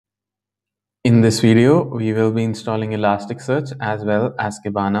In this video, we will be installing Elasticsearch as well as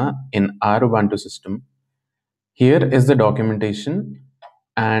Kibana in our Ubuntu system. Here is the documentation,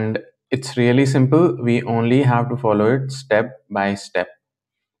 and it's really simple. We only have to follow it step by step.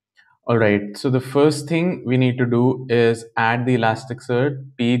 Alright, so the first thing we need to do is add the Elasticsearch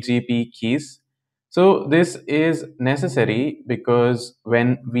PGP keys. So this is necessary because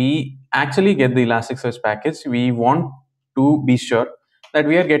when we actually get the Elasticsearch package, we want to be sure that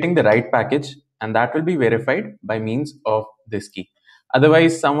we are getting the right package, and that will be verified by means of this key.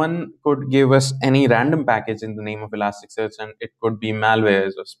 Otherwise, someone could give us any random package in the name of Elasticsearch, and it could be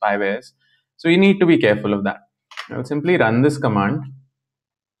malwares or spywares. So you need to be careful of that. I'll simply run this command.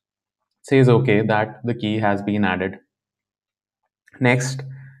 Says okay that the key has been added. Next,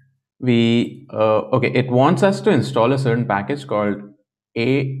 it wants us to install a certain package called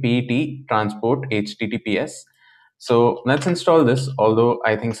apt transport https. So let's install this, although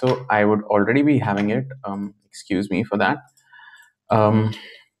I think so I would already be having it. Excuse me for that.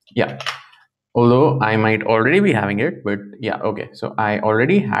 Yeah, although I might already be having it, but yeah, okay, so I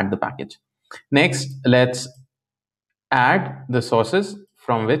already had the package. Next, let's add the sources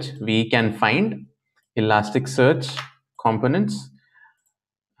from which we can find Elasticsearch components.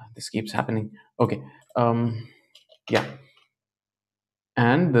 This keeps happening. Okay. Yeah.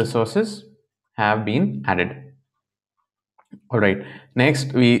 And the sources have been added. All right.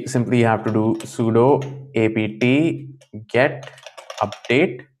 Next, we simply have to do sudo apt get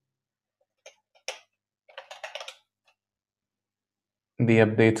update. The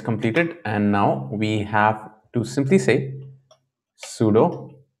update's completed, and now we have to simply say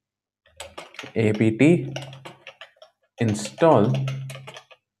sudo apt install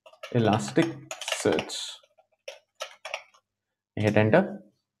Elasticsearch. Hit enter.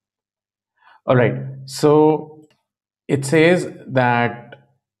 All right, so it says that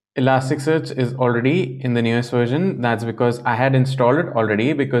Elasticsearch is already in the newest version. That's because I had installed it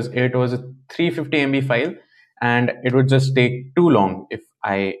already, because it was a 350 MB file and it would just take too long if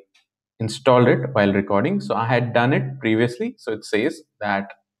I installed it while recording. So I had done it previously. So it says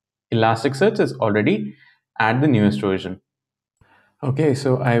that Elasticsearch is already at the newest version. Okay,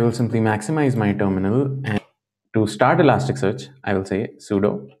 so I will simply maximize my terminal, and to start Elasticsearch, I will say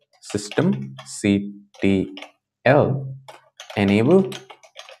sudo systemctl enable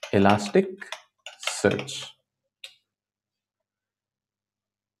Elasticsearch.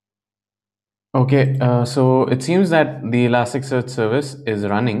 Okay, so it seems that the Elasticsearch service is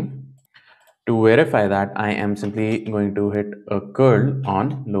running. To verify that, I am simply going to hit a curl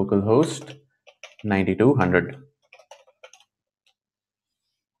on localhost 9200.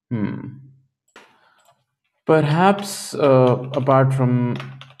 Perhaps apart from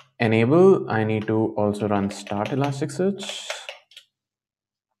enable, I need to also run start Elasticsearch.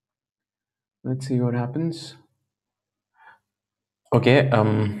 Let's see what happens. Okay,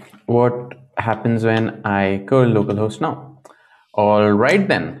 what happens when I curl localhost now? All right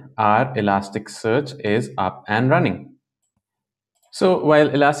then, our Elasticsearch is up and running. So while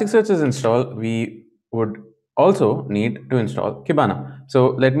Elasticsearch is installed, we would also need to install Kibana.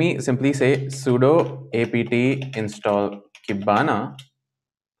 So let me simply say sudo apt install Kibana.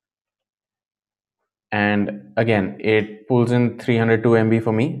 And again, it pulls in 302 MB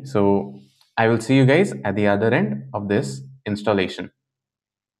for me. So I will see you guys at the other end of this installation.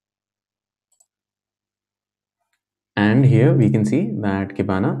 And here we can see that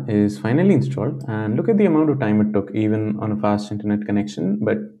Kibana is finally installed, and look at the amount of time it took even on a fast internet connection,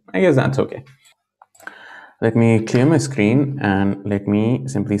 but I guess that's okay. Let me clear my screen and let me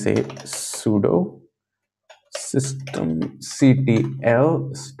simply say sudo systemctl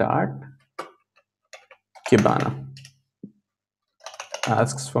start Kibana.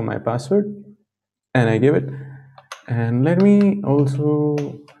 Asks for my password and I give it. And let me also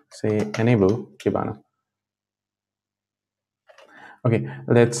say enable Kibana. Okay,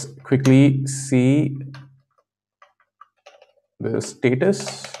 let's quickly see the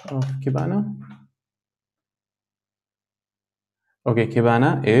status of Kibana. Okay,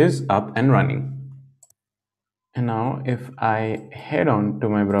 Kibana is up and running. And now if I head on to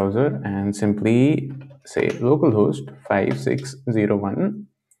my browser and simply say localhost 5601,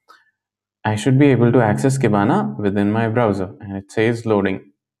 I should be able to access Kibana within my browser, and it says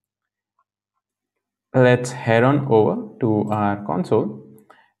loading. Let's head on over to our console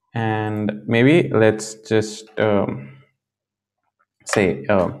and maybe let's just say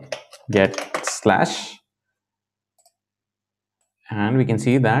get slash, and we can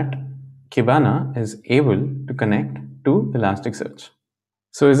see that Kibana is able to connect to Elasticsearch.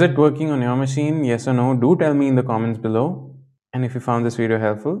 So is it working on your machine? Yes or no? Do tell me in the comments below. And if you found this video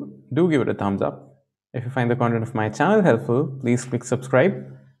helpful, do give it a thumbs up. If you find the content of my channel helpful, please click subscribe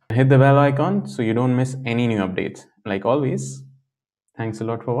and hit the bell icon so you don't miss any new updates. Like always, thanks a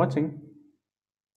lot for watching.